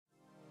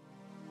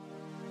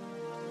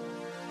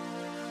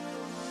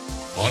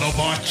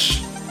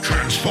Autobots,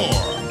 transform!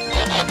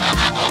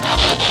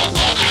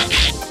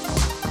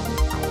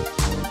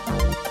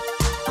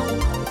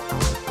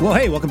 Well,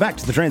 hey, welcome back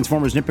to the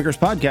Transformers Nitpickers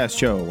Podcast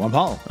Show. I'm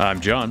Paul.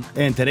 I'm John.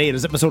 And today it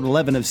is episode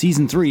 11 of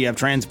Season 3 of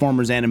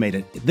Transformers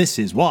Animated. This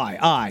is why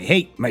I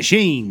hate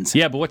machines.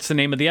 Yeah, but what's the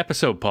name of the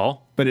episode,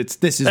 Paul? But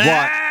this is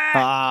why...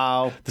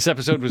 Oh. This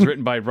episode was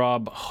written by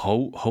Rob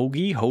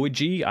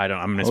Hoege.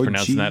 I'm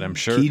mispronouncing that, I'm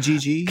sure.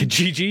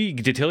 Kijiji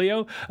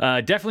D'Attilio.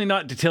 Definitely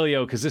not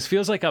D'Attilio, because this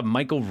feels like a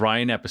Michael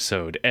Ryan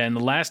episode. And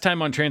the last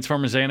time on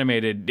Transformers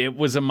Animated, it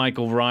was a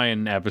Michael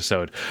Ryan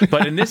episode.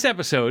 But in this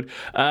episode,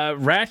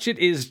 Ratchet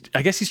is,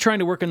 I guess he's trying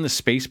to work on the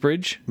space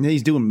bridge. Yeah,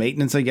 he's doing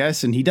maintenance, I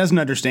guess, and he doesn't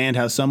understand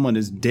how someone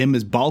as dim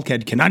as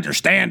Bulkhead can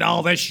understand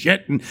all this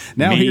shit. And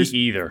now Me here's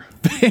either.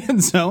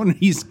 Fanzone.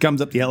 He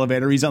comes up the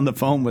elevator. He's on the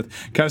phone with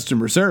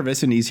customer service.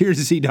 And he's here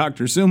to see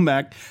Dr.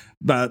 Sumdak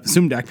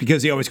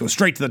because he always goes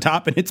straight to the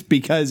top, and it's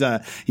because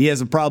he has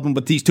a problem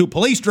with these two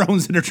police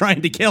drones that are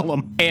trying to kill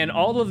him. And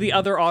all of the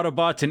other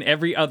Autobots and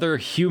every other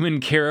human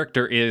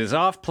character is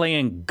off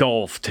playing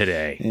golf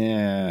today.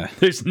 Yeah.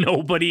 There's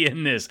nobody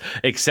in this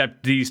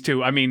except these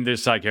two. I mean,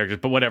 there's side characters,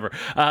 but whatever.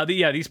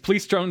 These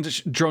police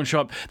drones show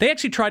up. They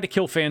actually try to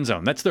kill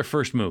Fanzone. That's their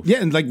first move.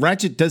 Yeah, and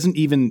Ratchet doesn't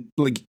even,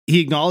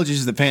 he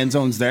acknowledges that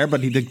Fanzone's there,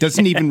 but he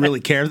doesn't even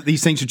really care that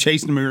these things are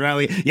chasing him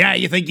around. Yeah,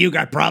 you think you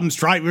got problems?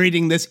 Try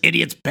reading this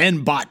idiot's pen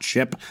bot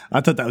ship. I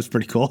thought that was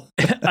pretty cool.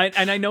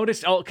 I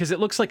noticed, because it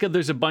looks like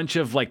there's a bunch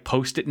of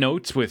Post-it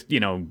notes with,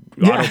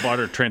 Autobot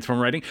or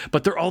Transformer writing,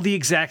 but they're all the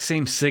exact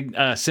same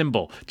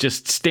symbol,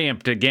 just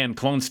stamped again,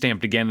 clone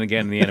stamped again and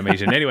again in the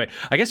animation. Anyway,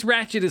 I guess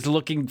Ratchet is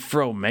looking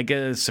for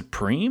Omega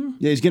Supreme?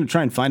 Yeah, he's going to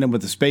try and find him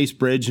with the space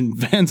bridge, and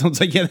Vanzone's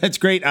like, yeah, that's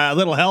great. A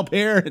little help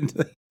here.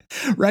 And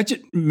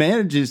Ratchet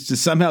manages to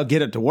somehow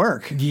get it to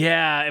work.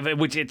 Yeah,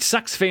 which it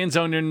sucks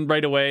Fanzone in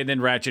right away.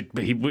 Then Ratchet,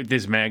 with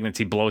his magnets,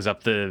 he blows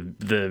up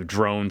the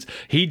drones.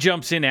 He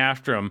jumps in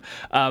after him,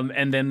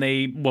 and then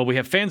we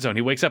have Fanzone.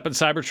 He wakes up in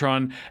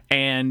Cybertron,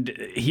 and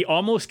he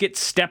almost gets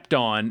stepped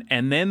on,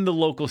 and then the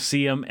locals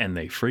see him, and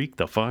they freak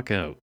the fuck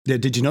out.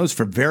 Did you notice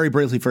very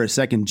briefly for a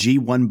second,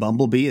 G1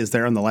 Bumblebee is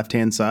there on the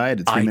left-hand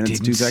side at 3 minutes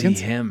and 2 seconds? I didn't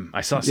see him. I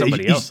saw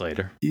somebody else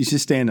later. He's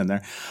just standing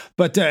there.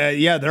 But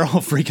they're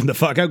all freaking the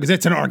fuck out because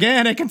it's an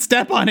organic and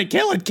step on it,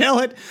 kill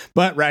it.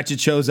 But Ratchet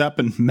shows up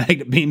and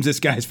magnet beams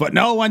this guy's foot.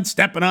 No one's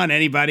stepping on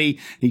anybody.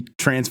 He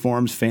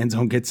transforms,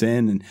 Fanzone gets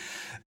in, and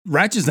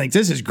Ratchet thinks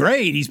this is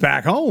great. He's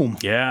back home.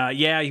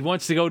 Yeah. He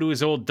wants to go to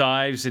his old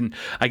dives, and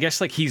I guess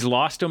he's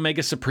lost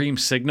Omega Supreme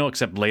signal,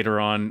 except later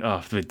on.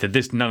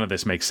 None of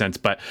this makes sense.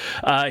 But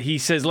he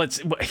says,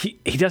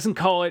 He doesn't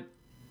call it.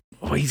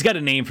 Well, he's got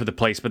a name for the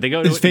place, but they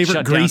go to his it favorite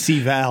and greasy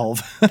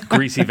valve.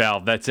 Greasy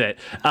valve, that's it.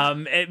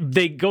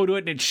 They go to it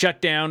and it's shut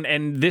down,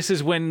 and this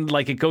is when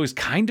it goes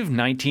kind of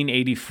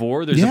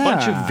 1984. There's a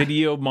bunch of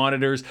video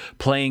monitors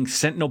playing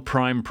Sentinel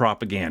Prime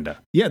propaganda.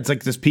 Yeah, it's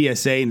like this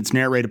PSA, and it's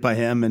narrated by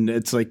him, and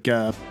it's like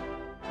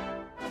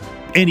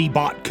any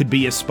bot could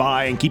be a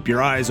spy, and keep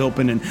your eyes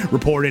open and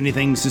report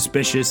anything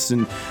suspicious.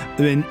 And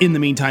then in the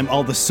meantime,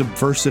 all the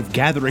subversive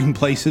gathering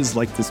places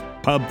like this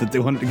pub that they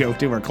wanted to go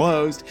to are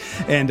closed.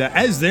 And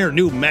as their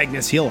new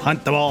Magnus, he'll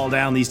hunt them all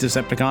down, these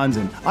Decepticons.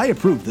 And I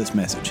approve this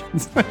message.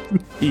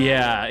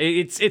 Yeah,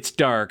 it's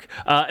dark.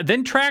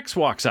 Then Trax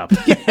walks up.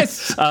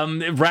 Yes.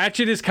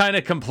 Ratchet is kind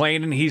of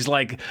complaining. He's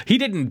like, he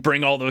didn't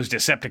bring all those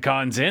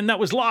Decepticons in. That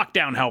was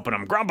Lockdown helping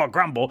him.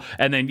 Grumble.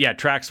 And then,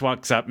 Trax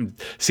walks up and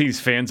sees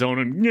Fanzone,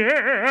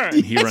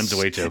 and he runs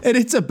away too. And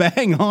it's a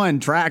bang-on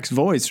Trax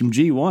voice from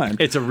G1.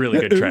 It's a really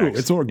good Trax.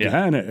 It's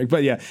organic. Yeah.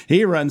 But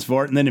he runs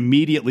for it, and then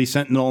immediately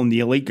Sentinel and the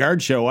Elite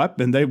Guard show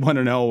up, and they want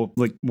to know,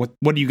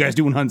 what are you guys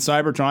doing on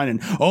Cybertron?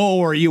 And,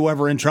 are you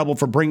ever in trouble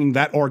for bringing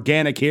that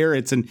organic here?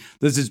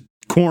 This is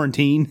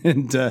quarantine,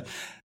 and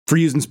for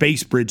using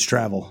space bridge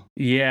travel.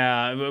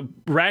 Yeah,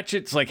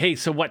 Ratchet's like, hey,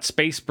 so what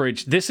space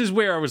bridge? This is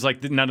where I was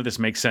like, none of this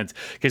makes sense.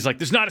 Because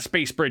there's not a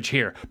space bridge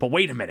here. But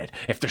wait a minute.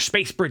 If there's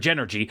space bridge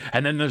energy,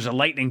 and then there's a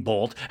lightning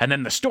bolt, and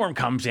then the storm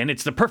comes in,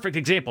 it's the perfect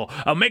example.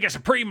 Omega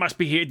Supreme must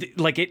be here.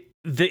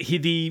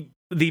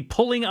 The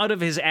pulling out of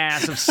his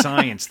ass of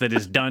science that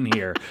is done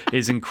here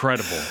is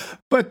incredible.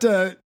 But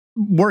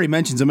where he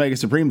mentions Omega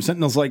Supreme,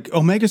 Sentinel's like,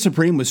 Omega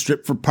Supreme was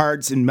stripped for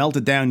parts and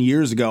melted down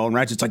years ago. And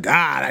Ratchet's like,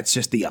 that's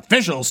just the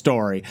official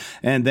story.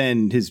 And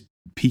then his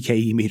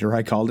PKE meter,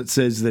 I called it,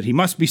 says that he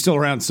must be still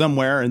around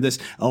somewhere. And this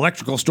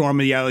electrical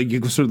storm, you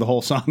go through the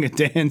whole song and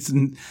dance.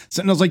 And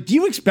Sentinel's like, do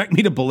you expect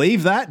me to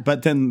believe that?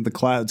 But then the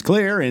clouds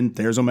clear, and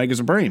there's Omega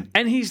Supreme.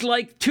 And he's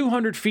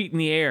 200 feet in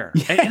the air.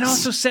 Yes. And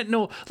also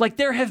Sentinel,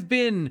 there have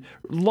been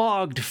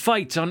logged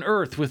fights on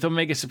Earth with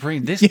Omega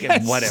Supreme.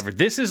 Whatever.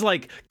 This is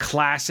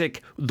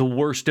classic, the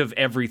worst of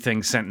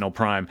everything Sentinel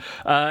Prime.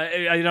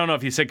 I don't know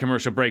if you said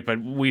commercial break, but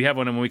we have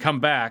one, and when we come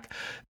back,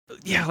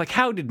 yeah, like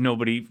how did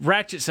nobody?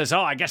 Ratchet says,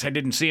 "Oh, I guess I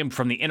didn't see him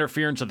from the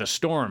interference of the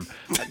storm."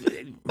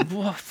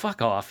 Well,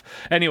 fuck off.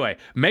 Anyway,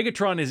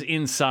 Megatron is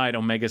inside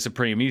Omega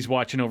Supreme. He's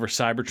watching over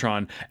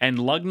Cybertron, and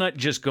Lugnut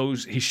just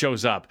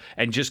shows up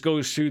and just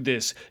goes through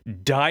this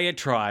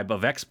diatribe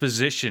of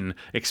exposition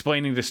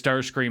explaining to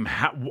Starscream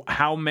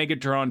how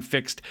Megatron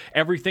fixed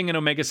everything in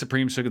Omega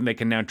Supreme so that they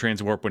can now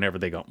transwarp whenever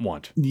they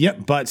want.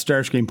 Yep, but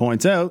Starscream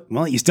points out,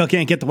 well, you still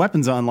can't get the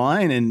weapons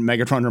online, and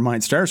Megatron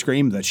reminds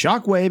Starscream that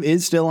Shockwave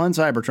is still on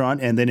Cybertron,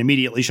 and then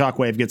immediately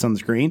Shockwave gets on the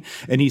screen,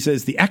 and he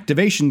says the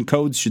activation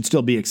codes should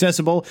still be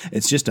accessible.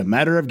 It's just a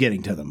matter of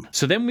getting to them.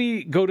 So then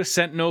we go to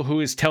Sentinel, who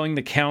is telling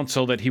the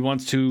Council that he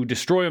wants to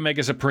destroy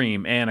Omega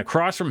Supreme, and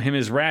across from him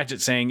is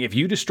Ratchet saying, if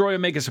you destroy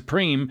Omega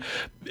Supreme,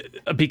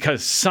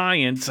 because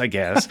science, I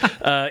guess,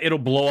 it'll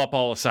blow up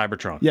all of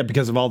Cybertron. Yeah,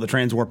 because of all the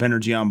transwarp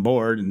energy on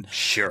board. And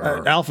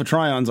sure. Alpha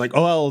Trion's like,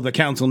 oh, well, the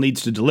Council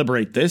needs to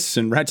deliberate this,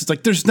 and Ratchet's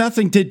like, there's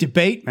nothing to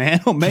debate,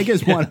 man.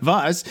 Omega's one of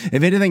us.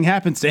 If anything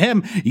happens to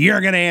him,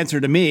 you're going to answer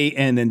to me.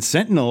 And then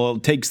Sentinel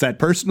takes that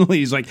personally.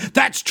 He's like,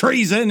 that's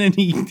treason, and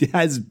he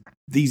has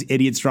these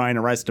idiots try and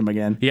arrest him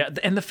again. Yeah,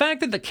 and the fact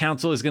that the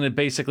Council is going to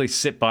basically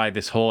sit by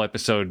this whole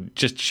episode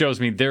just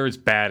shows me they're as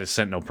bad as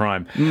Sentinel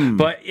Prime.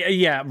 But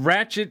yeah,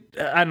 Ratchet,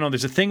 I don't know,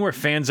 there's a thing where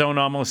Fanzone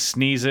almost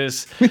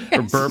sneezes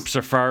or burps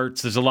or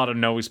farts. There's a lot of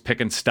nose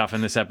picking stuff in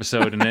this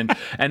episode.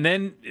 And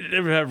then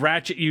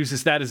Ratchet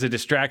uses that as a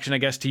distraction, I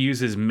guess, to use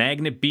his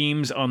magnet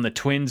beams on the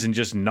twins and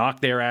just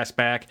knock their ass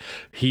back.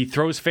 He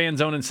throws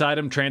Fanzone inside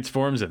him,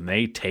 transforms, and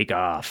they take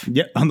off.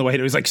 Yeah, on the way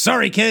to, he's like,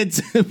 sorry,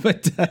 kids.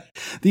 But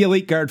the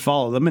Elite Guard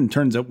follow them, and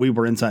turns out we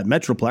were inside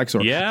Metroplex, or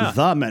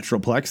the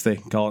Metroplex, they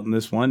call it in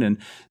this one. And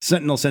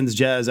Sentinel sends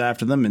Jazz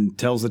after them and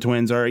tells the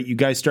twins, all right, you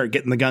guys start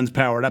getting the guns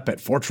powered up at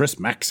Fortress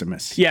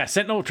Maximus. Yeah,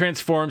 Sentinel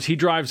transforms, he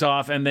drives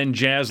off, and then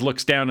Jazz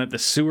looks down at the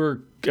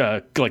sewer,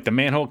 like the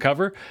manhole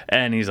cover,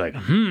 and he's like,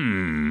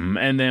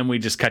 and then we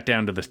just cut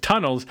down to the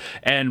tunnels,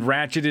 and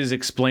Ratchet is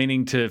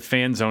explaining to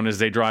Fanzone as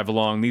they drive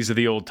along, these are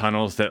the old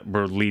tunnels that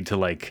will lead to,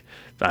 like,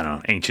 I don't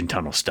know, ancient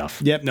tunnel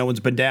stuff. Yep, no one's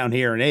been down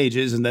here in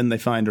ages, and then they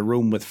find a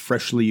room with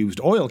freshly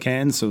used oil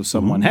cans, so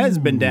someone has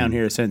been down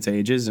here since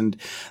ages, and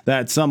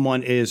that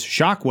someone is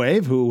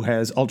Shockwave, who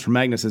has Ultra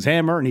Magnus's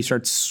hammer, and he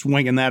starts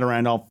swinging that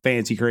around all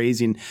fancy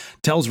crazy, and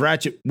tells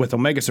Ratchet with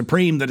Omega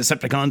Supreme the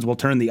Decepticons will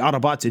turn the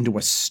Autobots into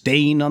a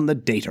stain on the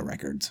data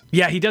records.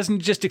 Yeah, he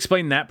doesn't just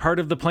explain that part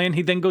of the plan,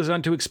 he then goes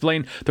on to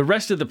explain the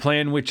rest of the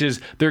plan, which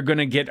is they're going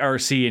to get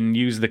RC and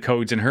use the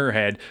codes in her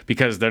head,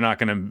 because they're not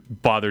going to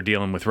bother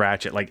dealing with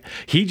Ratchet. Like,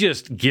 he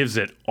just gives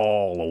it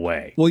all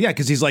away. Well, yeah,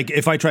 because he's like,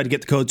 if I tried to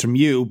get the codes from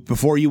you,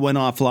 before you went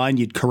offline,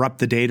 you'd corrupt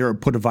the data or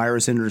put a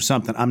virus in it or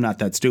something. I'm not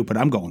that stupid.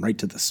 I'm going right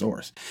to the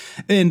source.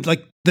 And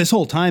like, this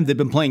whole time, they've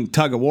been playing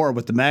tug of war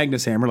with the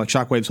Magnus hammer, like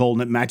Shockwave's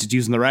holding it, Ratchet's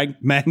using the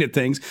magnet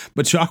things,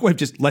 but Shockwave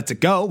just lets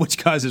it go, which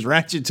causes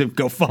Ratchet to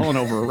go falling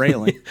over a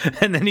railing.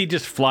 And then he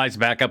just flies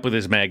back up with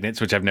his magnets,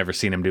 which I've never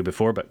seen him do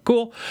before, but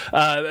cool.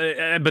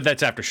 But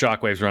that's after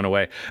Shockwave's run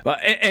away.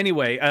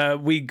 Anyway,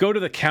 we go to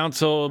the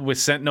Council with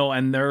Sentinel,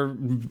 and they're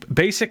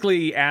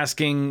basically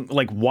asking,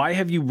 like, why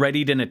have you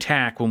readied an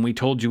attack when we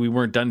told you we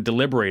weren't done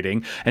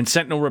deliberating? And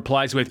Sentinel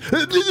replies with,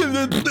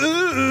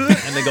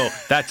 and they go,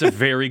 that's a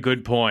very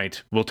good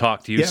point. We'll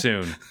talk to you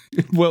soon.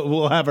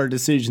 We'll have our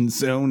decision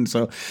soon.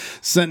 So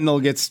Sentinel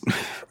gets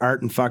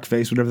Art and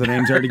Fuckface, whatever the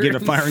names are, to get a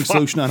firing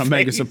solution on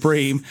Omega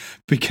Supreme,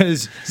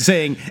 because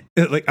saying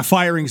like a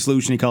firing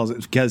solution, he calls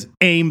it, because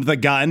aim the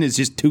gun is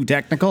just too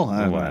technical.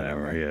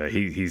 Whatever. Yeah,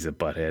 he's a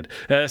butthead.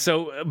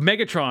 So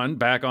Megatron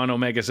back on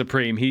Omega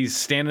Supreme, he's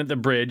standing at the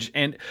bridge,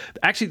 and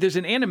actually there's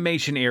an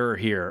animation error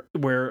here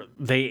where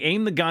they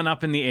aim the gun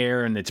up in the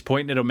air and it's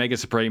pointing at Omega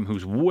Supreme,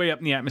 who's way up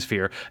in the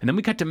atmosphere, and then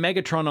we cut to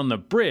Megatron on the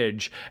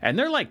bridge, and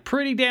they're like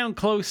pretty down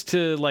close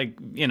to, like,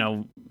 you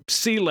know,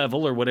 sea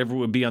level or whatever it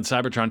would be on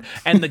Cybertron,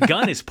 and the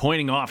gun is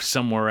pointing off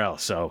somewhere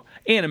else. So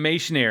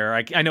animation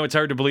error. I know it's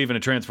hard to believe in a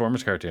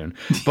Transformers cartoon,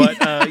 but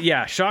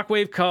yeah,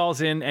 Shockwave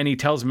calls in and he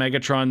tells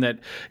Megatron that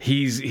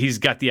he's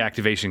got the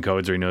activation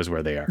codes, or he knows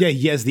where they are. Yeah,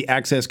 he has the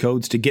access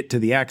codes to get to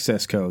the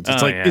access codes.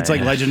 It's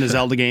like Legend of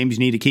Zelda games. You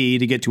need a key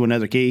to get to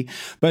another key.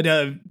 But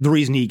the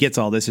reason he gets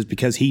all this is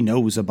because he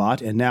knows a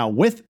bot, and now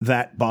with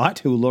that bot,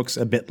 who looks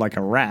a bit like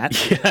a rat.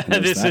 Yeah,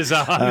 this is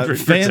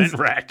 100%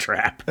 rat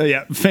trap.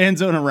 Yeah,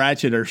 Fanzone and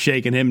Ratchet are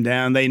shaking him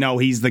down. They know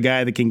he's the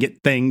guy that can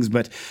get things,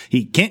 but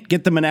he can't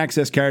get them an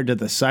access card to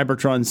the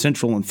Cybertron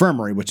Central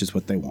Infirmary, which is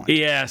what they want.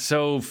 Yeah,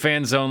 so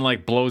Fanzone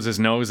like blows his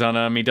nose on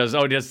him. He does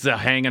the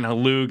hanging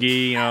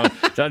haloogie. You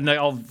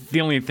know,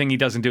 the only thing he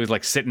doesn't do is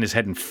like sit in his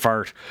head and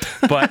fart.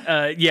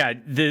 But yeah,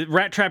 the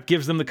rat trap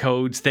gives them the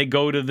codes. They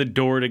go to the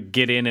door to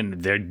get in,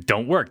 and they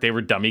don't work. They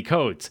were dummy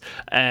codes.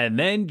 And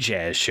then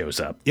Jazz shows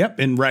up. Yep,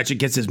 and Ratchet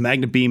gets his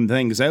magnet beam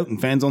things out, and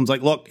Fanzone's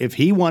like, look, if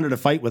he wanted to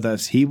fight with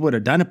us, he would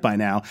have done it by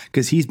now,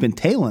 because he's been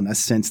tailing us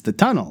since the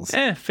tunnels.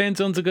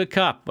 Fanzone's a good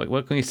cop. Like,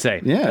 what can you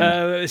say?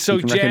 Yeah. So You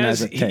can recognize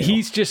Jazz, a tail.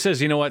 he just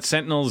says, you know what?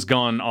 Sentinel's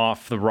gone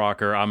off the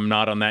rocker. I'm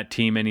not on that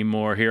team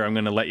anymore. Here, I'm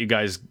going to let you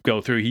guys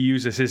go through. He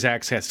uses his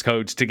access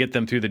codes to get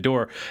them through the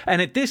door.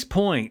 And at this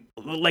point,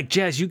 like,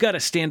 Jazz, you got to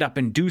stand up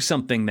and do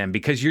something then,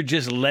 because you're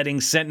just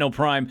letting Sentinel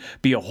Prime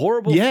be a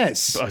horrible,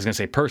 Yes. I was going to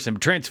say person,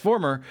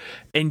 transformer,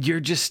 and you're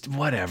just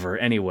whatever.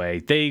 Anyway,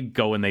 they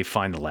go and they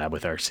find the lab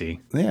with RC.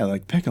 Yeah,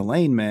 like pick a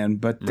lane, man.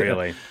 But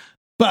Really?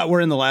 But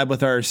we're in the lab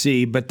with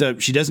RC, but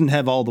she doesn't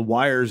have all the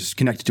wires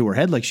connected to her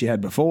head like she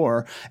had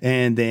before.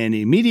 And then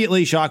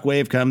immediately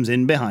Shockwave comes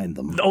in behind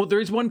them. Oh,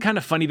 there's one kind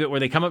of funny bit where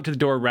they come up to the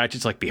door.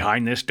 Ratchet's like,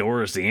 behind this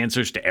door is the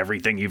answers to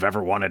everything you've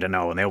ever wanted to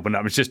know. And they open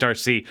up. It's just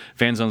RC.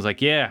 Fanzone's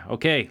like, yeah,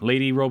 okay,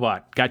 lady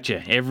robot.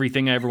 Gotcha.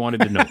 Everything I ever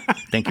wanted to know.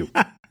 Thank you.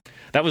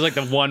 That was like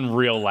the one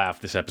real laugh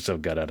this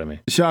episode got out of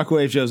me.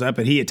 Shockwave shows up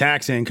and he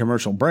attacks in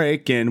commercial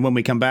break. And when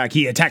we come back,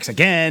 he attacks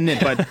again.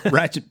 But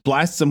Ratchet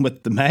blasts him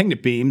with the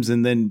magnet beams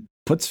and then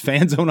puts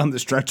Fanzone on the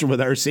stretcher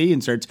with RC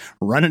and starts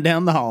running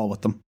down the hall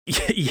with them.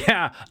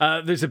 Yeah,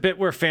 there's a bit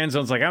where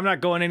Fanzone's like, I'm not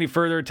going any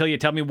further until you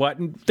tell me what.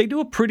 And they do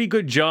a pretty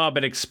good job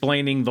at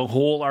explaining the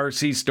whole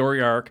RC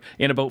story arc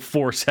in about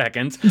 4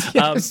 seconds.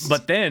 Yes.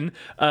 But then,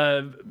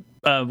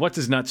 what's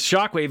his nuts?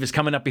 Shockwave is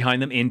coming up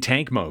behind them in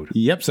tank mode.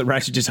 Yep, so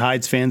Ratchet just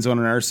hides Fanzone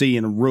and RC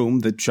in a room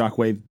that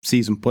Shockwave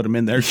sees him put him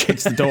in there,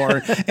 shuts the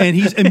door, and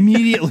he's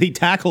immediately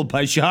tackled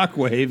by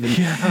Shockwave.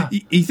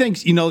 And he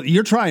thinks,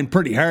 you're trying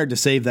pretty hard to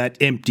save that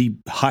empty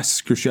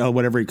husk or shell,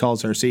 whatever he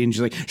calls RC. And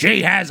she's like,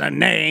 she has a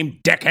name,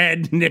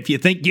 dickhead. And if you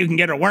think you can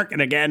get her working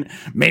again,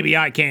 maybe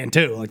I can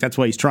too. Like, that's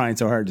why he's trying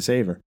so hard to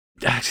save her.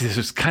 Actually, this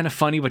was kind of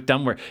funny but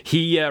dumb where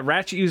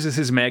Ratchet uses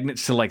his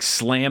magnets to like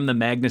slam the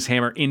Magnus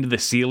hammer into the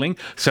ceiling,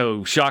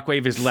 so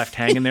Shockwave is left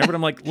hanging there, but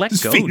I'm like, let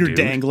His go, feet are dude.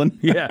 dangling.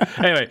 Yeah.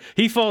 Anyway,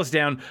 he falls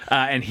down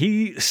and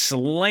he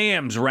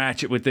slams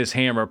Ratchet with this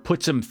hammer,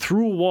 puts him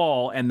through a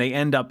wall, and they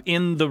end up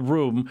in the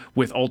room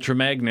with Ultra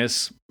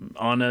Magnus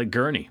on a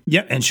gurney.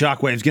 Yep, and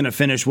Shockwave's going to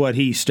finish what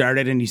he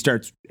started, and he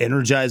starts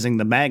energizing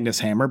the Magnus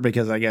hammer,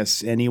 because I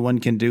guess anyone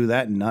can do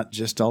that, not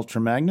just Ultra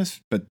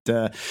Magnus. But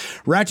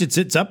Ratchet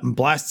sits up and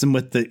blasts him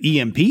with the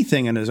EMP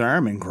thing in his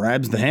arm and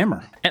grabs the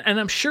hammer. And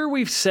I'm sure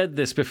we've said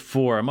this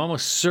before. I'm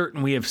almost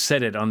certain we have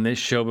said it on this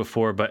show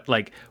before, but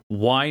like,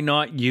 why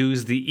not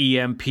use the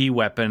EMP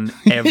weapon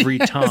every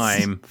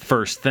time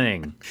first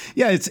thing?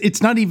 Yeah,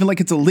 it's not even like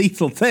it's a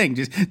lethal thing.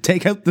 Just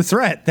take out the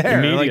threat there.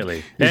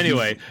 Immediately.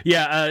 Anyway,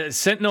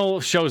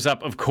 Sentinel shows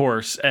up, of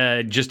course,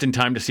 just in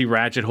time to see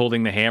Ratchet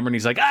holding the hammer, and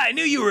he's like, I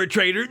knew you were a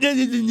traitor. And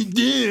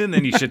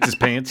then he shits his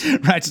pants.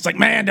 Ratchet's like,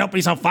 man, don't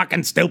be so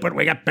fucking stupid.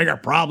 We got bigger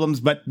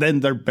problems. But then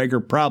their bigger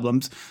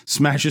problems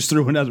smashes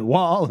through another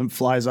wall and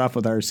flies off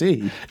with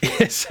RC.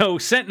 So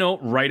Sentinel,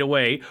 right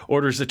away,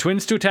 orders the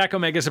twins to attack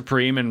Omega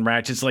Supreme, and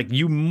Ratchet's like,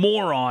 you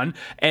moron.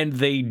 And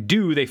they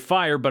do. They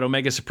fire, but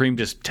Omega Supreme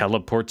just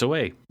teleports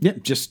away.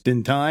 Yep, just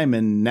in time.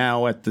 And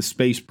now at the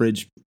Space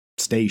Bridge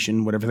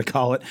station, whatever they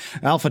call it,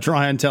 Alpha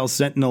Trion tells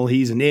Sentinel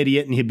he's an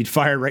idiot and he'd be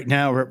fired right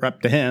now, or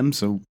up to him.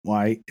 So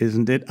why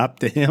isn't it up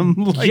to him?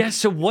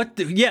 So what?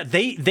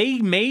 They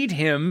made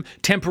him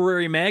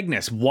temporary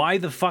Magnus. Why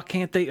the fuck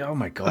can't they? Oh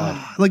my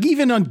god!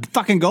 Even on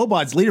fucking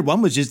GoBots, Leader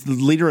 1 was just the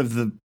leader of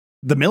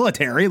the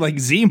military, like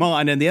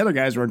Zemon and the other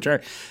guys were in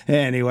charge.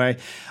 Anyway,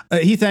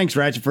 he thanks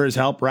Ratchet for his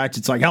help.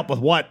 Ratchet's like, help with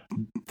what?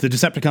 The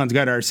Decepticons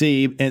got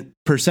RC. And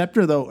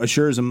Perceptor, though,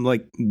 assures him,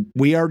 like,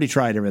 we already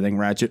tried everything,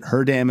 Ratchet.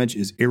 Her damage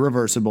is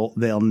irreversible.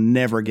 They'll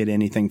never get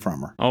anything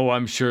from her. Oh,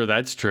 I'm sure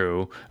that's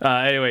true.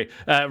 Anyway,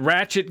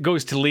 Ratchet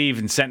goes to leave,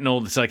 and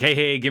Sentinel is like,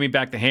 hey, give me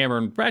back the hammer.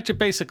 And Ratchet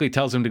basically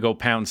tells him to go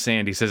pound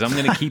sand. He says, I'm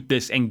going to keep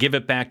this and give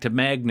it back to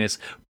Magnus,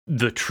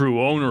 the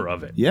true owner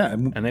of it. Yeah.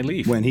 And they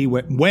leave. When he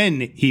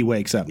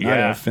wakes up,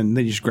 not if, and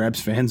then he just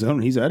grabs Fanzone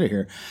and he's out of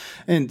here.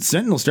 And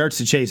Sentinel starts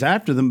to chase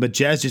after them, but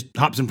Jazz just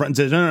hops in front and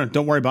says, no,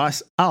 don't worry,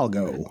 boss. I'll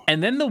go.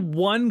 And then the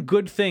one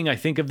good thing I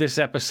think of this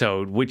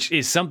episode, which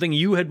is something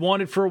you had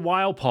wanted for a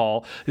while,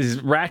 Paul,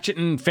 is Ratchet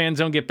and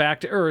Fanzone get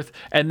back to Earth,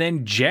 and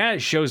then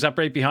Jazz shows up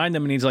right behind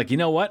them, and he's like, you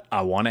know what?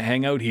 I want to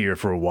hang out here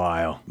for a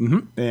while.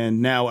 Mm-hmm.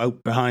 And now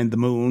out behind the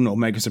moon,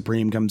 Omega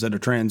Supreme comes out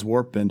of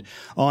transwarp, and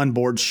on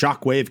board,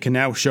 Shockwave can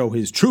now show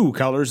his true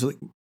colors. Like,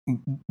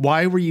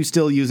 why were you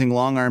still using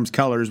Long Arm's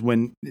colors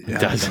when it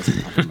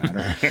doesn't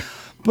matter?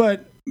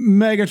 But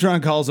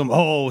Megatron calls him,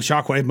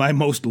 Shockwave, my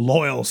most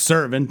loyal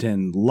servant,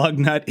 and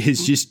Lugnut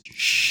is just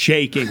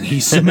shaking.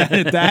 He's so mad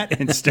at that,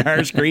 and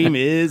Starscream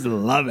is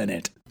loving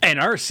it. And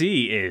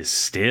RC is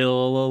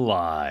still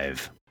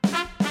alive.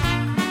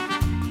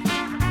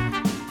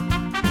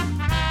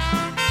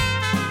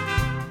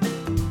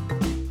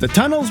 The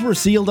tunnels were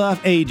sealed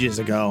off ages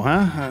ago,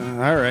 huh?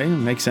 All right,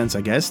 makes sense,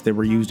 I guess. They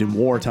were used in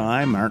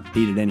wartime, aren't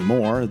needed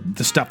anymore.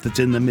 The stuff that's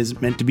in them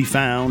isn't meant to be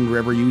found or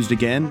ever used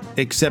again.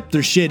 Except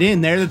there's shit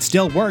in there that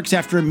still works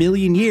after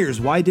 1,000,000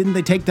 years. Why didn't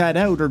they take that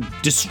out or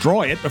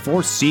destroy it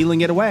before sealing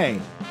it away?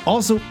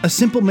 Also, a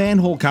simple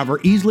manhole cover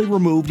easily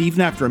removed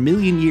even after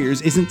 1,000,000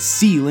 years isn't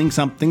sealing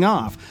something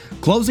off.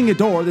 Closing a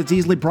door that's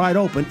easily pried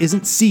open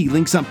isn't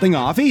sealing something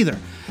off either.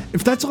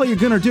 if that's all you're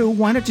gonna do,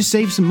 why not just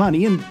save some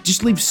money and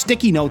just leave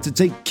sticky notes that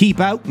say keep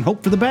out and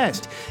hope for the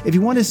best? If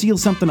you want to seal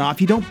something off,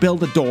 you don't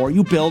build a door,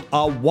 you build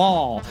a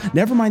wall.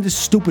 Never mind the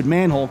stupid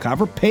manhole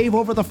cover, pave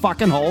over the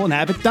fucking hole and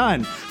have it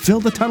done.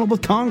 Fill the tunnel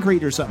with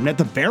concrete or something. At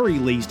the very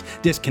least,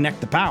 disconnect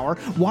the power.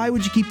 Why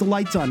would you keep the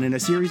lights on in a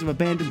series of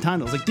abandoned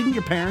tunnels? Like, didn't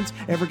your parents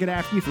ever get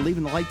after you for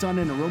leaving the lights on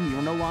in a room you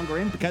were no longer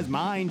in? Because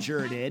mine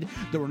sure did.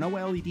 There were no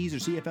LEDs or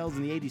CFLs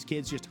in the 80s,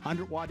 kids, just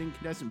 100-watt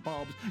incandescent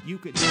bulbs. You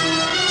could...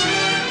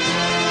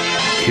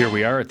 Here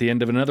we are at the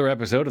end of another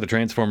episode of the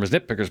Transformers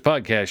Nitpickers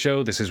podcast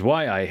show. This is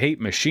Why I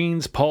Hate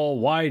Machines. Paul,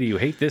 why do you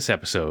hate this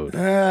episode?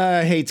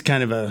 Hate's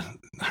kind of a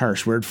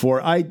harsh word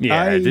for it.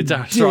 It's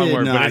a strong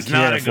word, but it's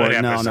not a good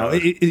episode. No.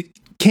 It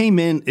came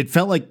in, it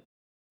felt like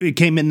it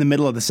came in the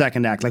middle of the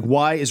second act. Like,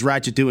 why is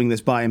Ratchet doing this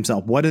by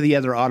himself? What are the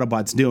other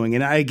Autobots doing?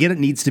 And I get it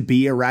needs to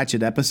be a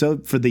Ratchet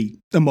episode for the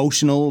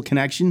emotional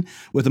connection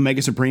with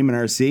Omega Supreme and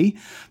RC,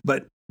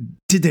 but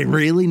did they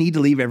really need to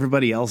leave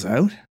everybody else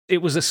out?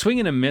 It was a swing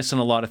and a miss on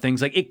a lot of things.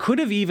 Like, it could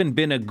have even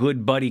been a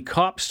good buddy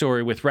cop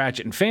story with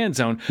Ratchet and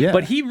Fanzone,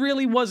 but he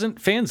really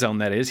wasn't Fanzone,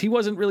 that is. He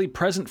wasn't really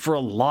present for a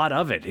lot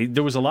of it.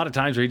 There was a lot of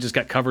times where he just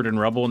got covered in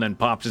rubble and then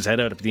pops his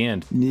head out at the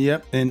end.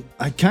 Yep, and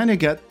I kind of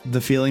got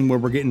the feeling where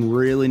we're getting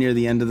really near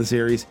the end of the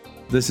series.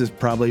 This is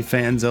probably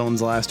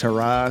Fanzone's last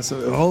hurrah,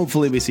 so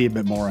hopefully we see a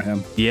bit more of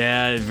him.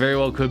 Yeah, it very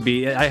well could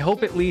be. I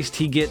hope at least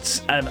he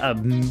gets a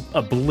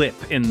blip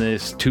in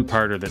this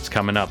two-parter that's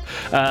coming up.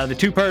 The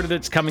two-parter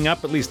that's coming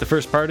up, at least the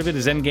first part of it,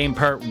 is Endgame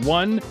Part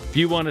 1. If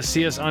you want to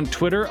see us on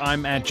Twitter,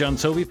 I'm at John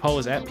Sovey. Paul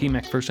is at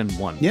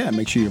PMacPherson1. Yeah,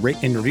 make sure you rate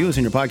and review us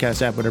in your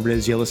podcast app, whatever it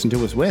is you listen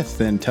to us with,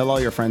 and tell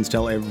all your friends,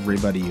 tell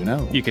everybody you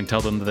know. You can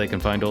tell them that they can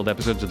find old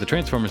episodes of the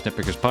Transformers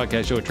Nitpickers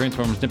podcast show at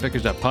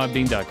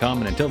transformersnitpickers.podbean.com,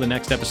 and until the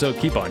next episode,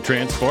 keep on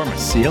transforming.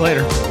 See you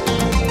later.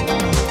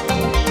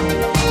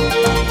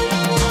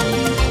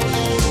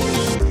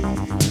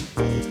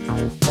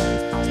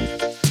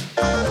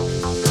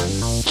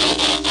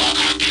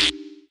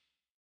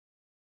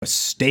 A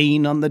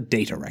stain on the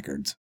data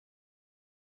records.